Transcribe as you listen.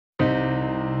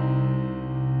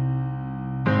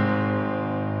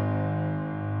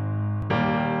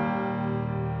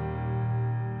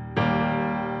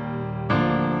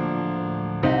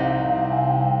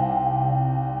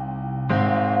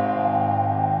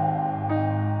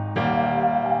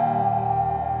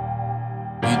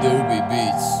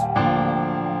beats.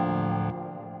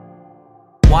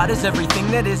 Why does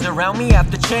everything that is around me have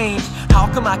to change?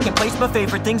 How come I can place my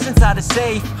favorite things inside a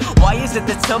safe? Why is it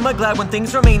that some are glad when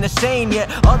things remain the same, yet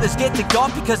others get ticked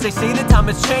off because they say the time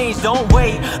has changed? Don't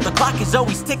wait, the clock is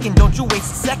always ticking. Don't you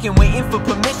waste a second waiting for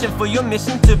permission for your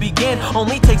mission to begin.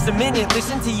 Only takes a minute,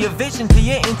 listen to your vision, to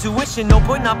your intuition. No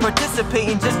point not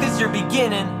participating just cause you're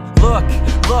beginning. Look,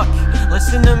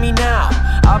 listen to me now.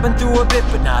 I've been through a bit,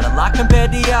 but not a lot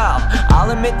compared to y'all.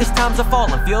 I'll admit there's times I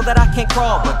fall and feel that I can't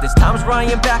crawl, but there's times where I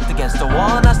am backed against the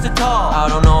wall and I stood tall. I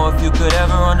don't know if you could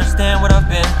ever understand what I've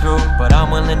been through, but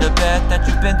I'm willing to bet that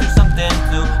you've been through something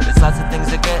too. There's lots of things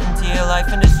that get into your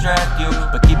life and distract you,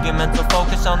 but keep your mental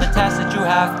focus on the task that you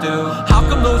have to. How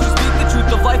come those who speak the truth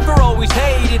of life are always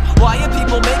hated? Why are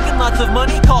people making lots of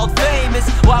money called famous?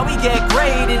 Why we get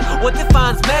graded? What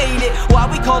defines made it? Why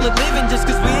we call it living just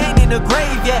cause we ain't in a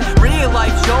grave yet? Real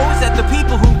life shows that the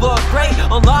people who look great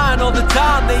online all the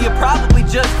time, they are probably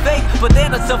just fake, but they're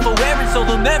not self-aware and so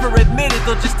they'll never admit it.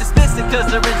 They'll just dismiss it cause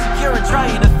they're insecure and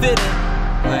trying to fit in.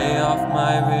 Play off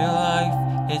my real life,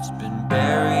 it's been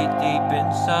buried deep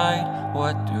inside.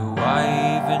 What do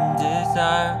I even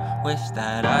desire? Wish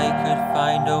that I could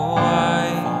find a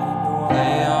why.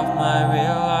 Play off my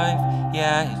real life,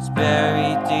 yeah, it's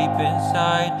buried deep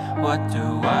inside. What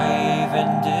do I even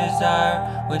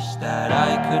desire? Wish that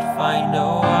I could find a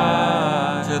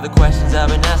why. To the questions I've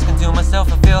been asking to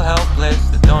myself, I feel helpless.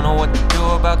 I don't know what to do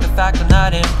about the fact I'm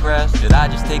not impressed. Should I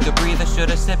just take a breather? Should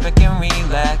I sit back and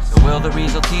relax? Or will the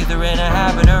result either in a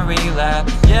habit or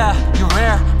relapse? Yeah, you're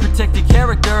rare, protect your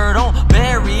character, don't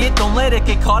bury it. Don't let it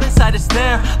get caught inside a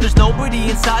snare. There's nobody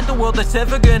inside the world that's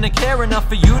ever gonna care enough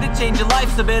for you to change your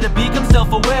life, so better become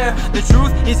self-aware. The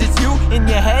truth is it's you in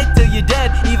your head till you're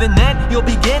dead. Even then you'll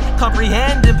begin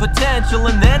comprehending potential,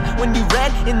 and then when you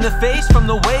red in the face from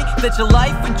the way that your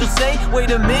life went, you'll say,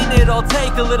 wait a minute, I'll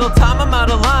take a little time, I'm out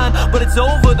of line. But it's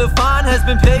over, the fine has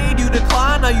been paid, you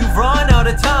decline, now you've run out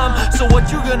of time. So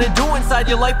what you gonna do inside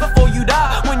your life before you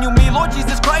die? When you meet Lord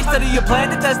Jesus Christ, how do you plan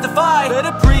to testify?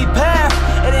 Better prepare,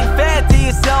 it ain't fair to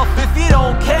yourself if you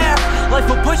don't care. Life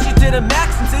will push you to the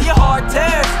max until your heart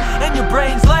tears and your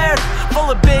brain's layered full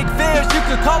of big fears, you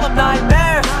could call them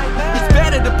nightmares. It's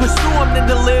better to pursue them than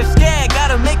to live scared.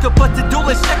 Gotta make a to-do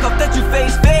list, check off that you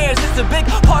face fears. It's a big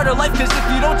part of life, cause if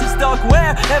you don't, you're stuck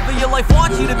wherever your life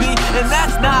wants you to be, and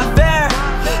that's not fair.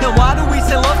 And why do we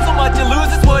say love so much and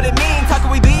lose is what it means? How can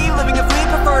we be living a free,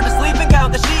 prefer to sleep and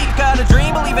count the sheep? Got a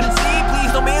dream, believe it and see,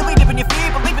 please don't merely dip in your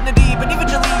feet, believe in the deep, and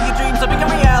eventually your dreams will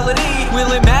become reality.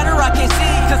 Will it matter? I can't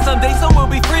see, cause someday some will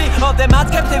be free of their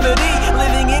mind's captivity,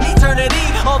 living in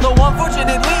eternity. Although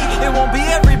unfortunately, it won't be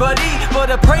everybody, but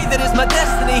I pray that it's my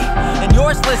destiny, and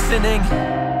yours listening.